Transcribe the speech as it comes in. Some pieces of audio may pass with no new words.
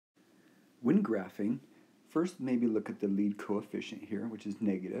When graphing, first maybe look at the lead coefficient here, which is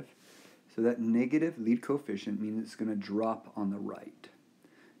negative. So that negative lead coefficient means it's going to drop on the right.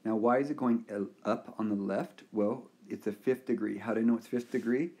 Now, why is it going up on the left? Well, it's a fifth degree. How do I know it's fifth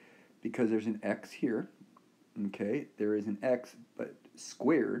degree? Because there's an x here. Okay, there is an x, but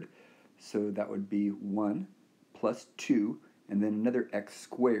squared. So that would be 1 plus 2, and then another x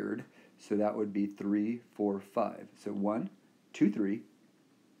squared. So that would be 3, 4, 5. So 1, 2, 3,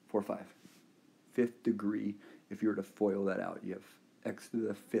 4, 5. Fifth degree. If you were to FOIL that out, you have x to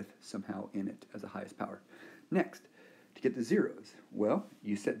the fifth somehow in it as the highest power. Next, to get the zeros, well,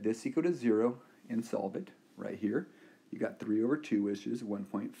 you set this equal to 0 and solve it right here. You got 3 over 2, which is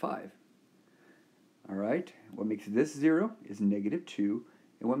 1.5. All right, what makes this 0 is negative 2,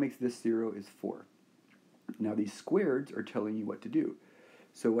 and what makes this 0 is 4. Now these squareds are telling you what to do.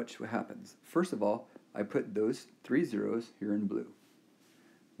 So what happens? First of all, I put those 3 zeros here in blue.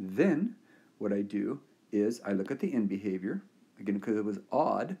 Then what I do is I look at the end behavior. Again, because it was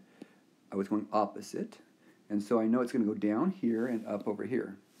odd, I was going opposite. And so I know it's going to go down here and up over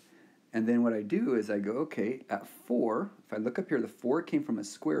here. And then what I do is I go, okay, at 4, if I look up here, the 4 came from a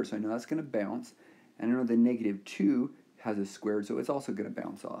square, so I know that's going to bounce. And I know the negative 2 has a squared, so it's also going to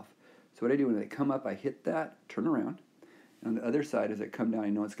bounce off. So what I do when they come up, I hit that, turn around. And on the other side, as I come down, I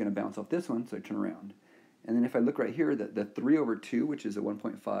know it's going to bounce off this one, so I turn around. And then if I look right here, the 3 over 2, which is a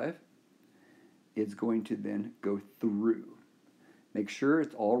 1.5, is going to then go through. Make sure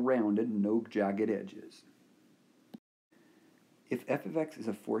it's all rounded, no jagged edges. If f of x is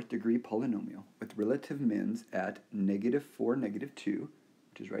a fourth degree polynomial with relative mins at negative 4, negative 2,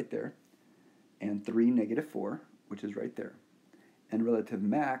 which is right there, and 3, negative 4, which is right there, and relative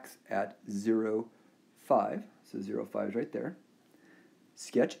max at 0, 5, so 0, 5 is right there,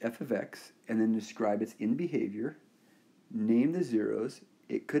 sketch f of x and then describe its end behavior, name the zeros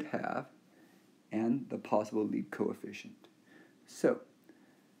it could have, and the possible lead coefficient. So,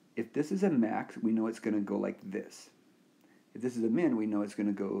 if this is a max, we know it's going to go like this. If this is a min, we know it's going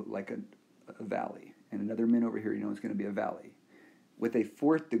to go like a valley. And another min over here, you know it's going to be a valley. With a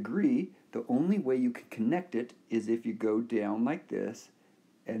fourth degree, the only way you can connect it is if you go down like this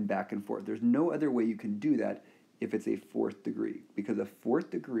and back and forth. There's no other way you can do that if it's a fourth degree, because a fourth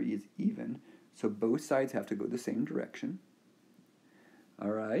degree is even, so both sides have to go the same direction.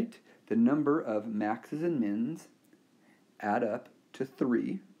 All right, the number of maxes and mins add up to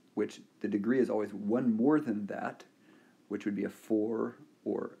 3, which the degree is always one more than that, which would be a 4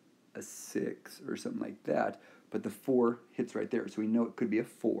 or a 6 or something like that, but the 4 hits right there, so we know it could be a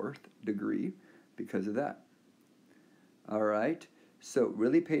fourth degree because of that. All right, so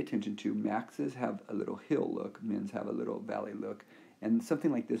really pay attention to maxes have a little hill look, mins have a little valley look, and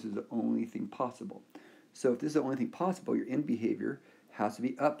something like this is the only thing possible. So if this is the only thing possible, your end behavior has to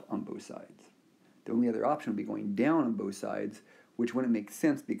be up on both sides. The only other option would be going down on both sides, which wouldn't make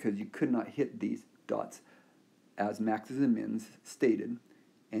sense because you could not hit these dots as maxes and mins stated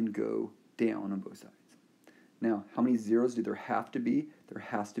and go down on both sides. Now, how many zeros do there have to be? There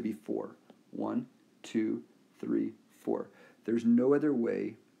has to be 4. 1, 2, 3, 4. There's no other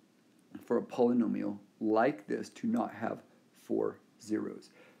way for a polynomial like this to not have 4 zeros.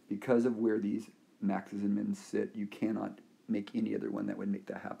 Because of where these maxes and mins sit, you cannot make any other one that would make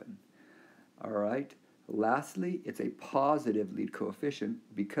that happen. All right. Lastly, it's a positive lead coefficient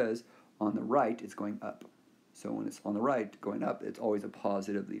because on the right it's going up. So when it's on the right going up, it's always a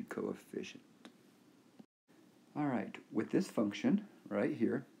positive lead coefficient. All right, with this function right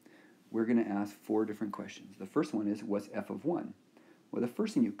here, we're going to ask 4 different questions. The first one is, what's f of 1? Well, the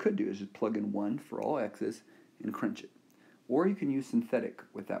first thing you could do is just plug in 1 for all x's and crunch it. Or you can use synthetic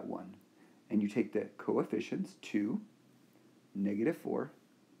with that 1. And you take the coefficients 2, negative 4,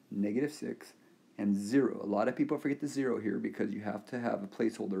 negative 6, and 0. A lot of people forget the 0 here because you have to have a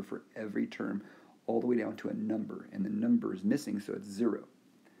placeholder for every term all the way down to a number, and the number is missing, so it's 0.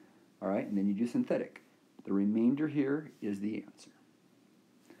 All right, and then you do synthetic. The remainder here is the answer.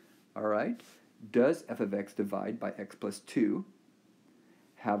 All right, does f of x divide by x plus 2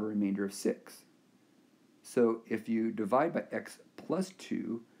 have a remainder of 6? So if you divide by x plus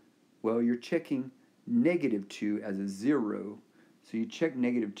 2, well, you're checking negative 2 as a 0. So you check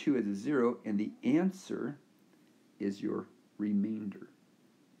negative 2 as a 0, and the answer is your remainder.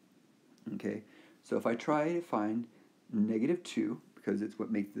 Okay, so if I try to find negative 2, because it's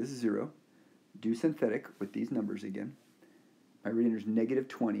what makes this 0, do synthetic with these numbers again. My remainder is negative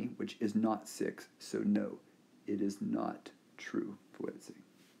 20, which is not 6, so no, it is not true for what it's saying.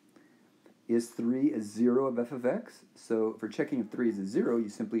 Is 3 a 0 of f of x? So for checking if 3 is a 0, you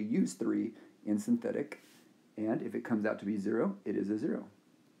simply use 3 in synthetic, and if it comes out to be 0, it is a 0.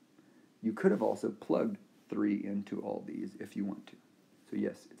 You could have also plugged 3 into all these if you want to. So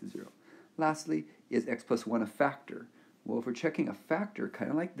yes, it's a 0. Lastly, is x plus 1 a factor? Well, if we're checking a factor,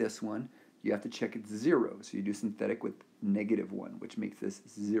 kind of like this one, you have to check it's 0. So you do synthetic with -1, which makes this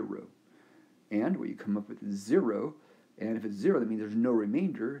 0. And what you come up with is 0. And if it's 0, that means there's no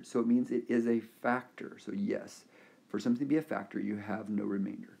remainder. So it means it is a factor. So yes, for something to be a factor, you have no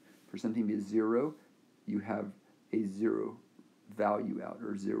remainder. For something to be a 0, you have a 0 value out,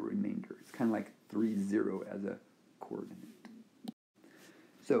 or 0 remainder. It's kind of like 3, 0 as a coordinate.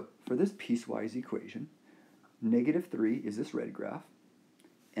 So for this piecewise equation, -3 is this red graph,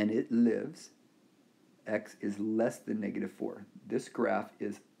 and it lives, x is less than -4. This graph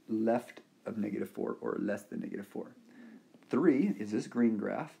is left of -4 or less than -4. 3 is this green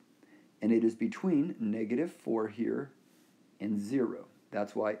graph, and it is between -4 here and 0.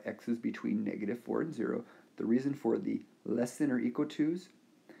 That's why x is between -4 and 0. The reason for the less than or equal to's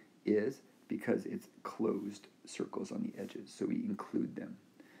is because it's closed circles on the edges, so we include them.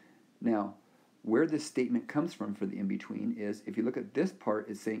 Now, where this statement comes from for the in-between is, if you look at this part,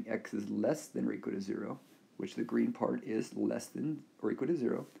 it's saying x is less than or equal to 0, which the green part is less than or equal to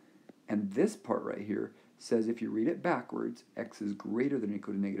 0. And this part right here says, if you read it backwards, x is greater than or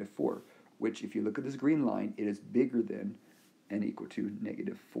equal to -4, which if you look at this green line, it is bigger than and equal to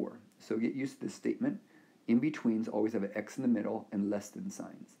 -4. So get used to this statement. In-betweens always have an x in the middle and less than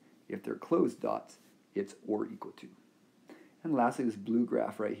signs. If they're closed dots, it's or equal to. And lastly, this blue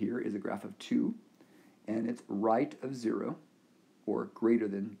graph right here is a graph of 2, and it's right of 0 or greater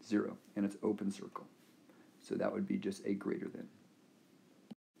than 0, and it's open circle. So that would be just a greater than.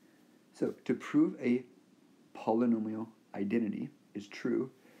 So to prove a polynomial identity is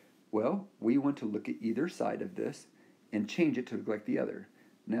true, well, we want to look at either side of this and change it to look like the other.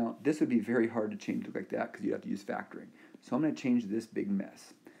 Now, this would be very hard to change to look like that because you have to use factoring. So I'm going to change this big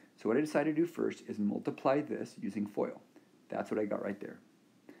mess. So what I decided to do first is multiply this using FOIL. That's what I got right there.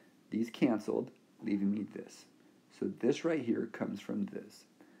 These canceled, leaving me this. So this right here comes from this.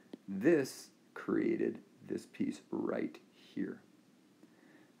 This created this piece right here.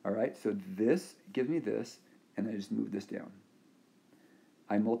 All right, so this gives me this, and I just move this down.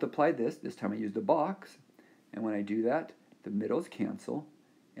 I multiply this time I used a box, and when I do that, the middles cancel,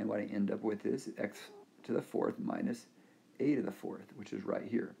 and what I end up with is x to the 4th minus a to the 4th, which is right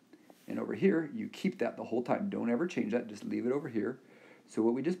here. And over here, you keep that the whole time. Don't ever change that, just leave it over here. So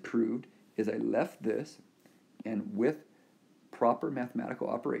what we just proved is I left this, and with proper mathematical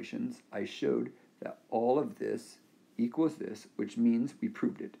operations, I showed that all of this equals this, which means we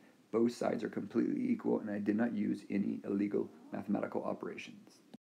proved it. Both sides are completely equal, and I did not use any illegal mathematical operations.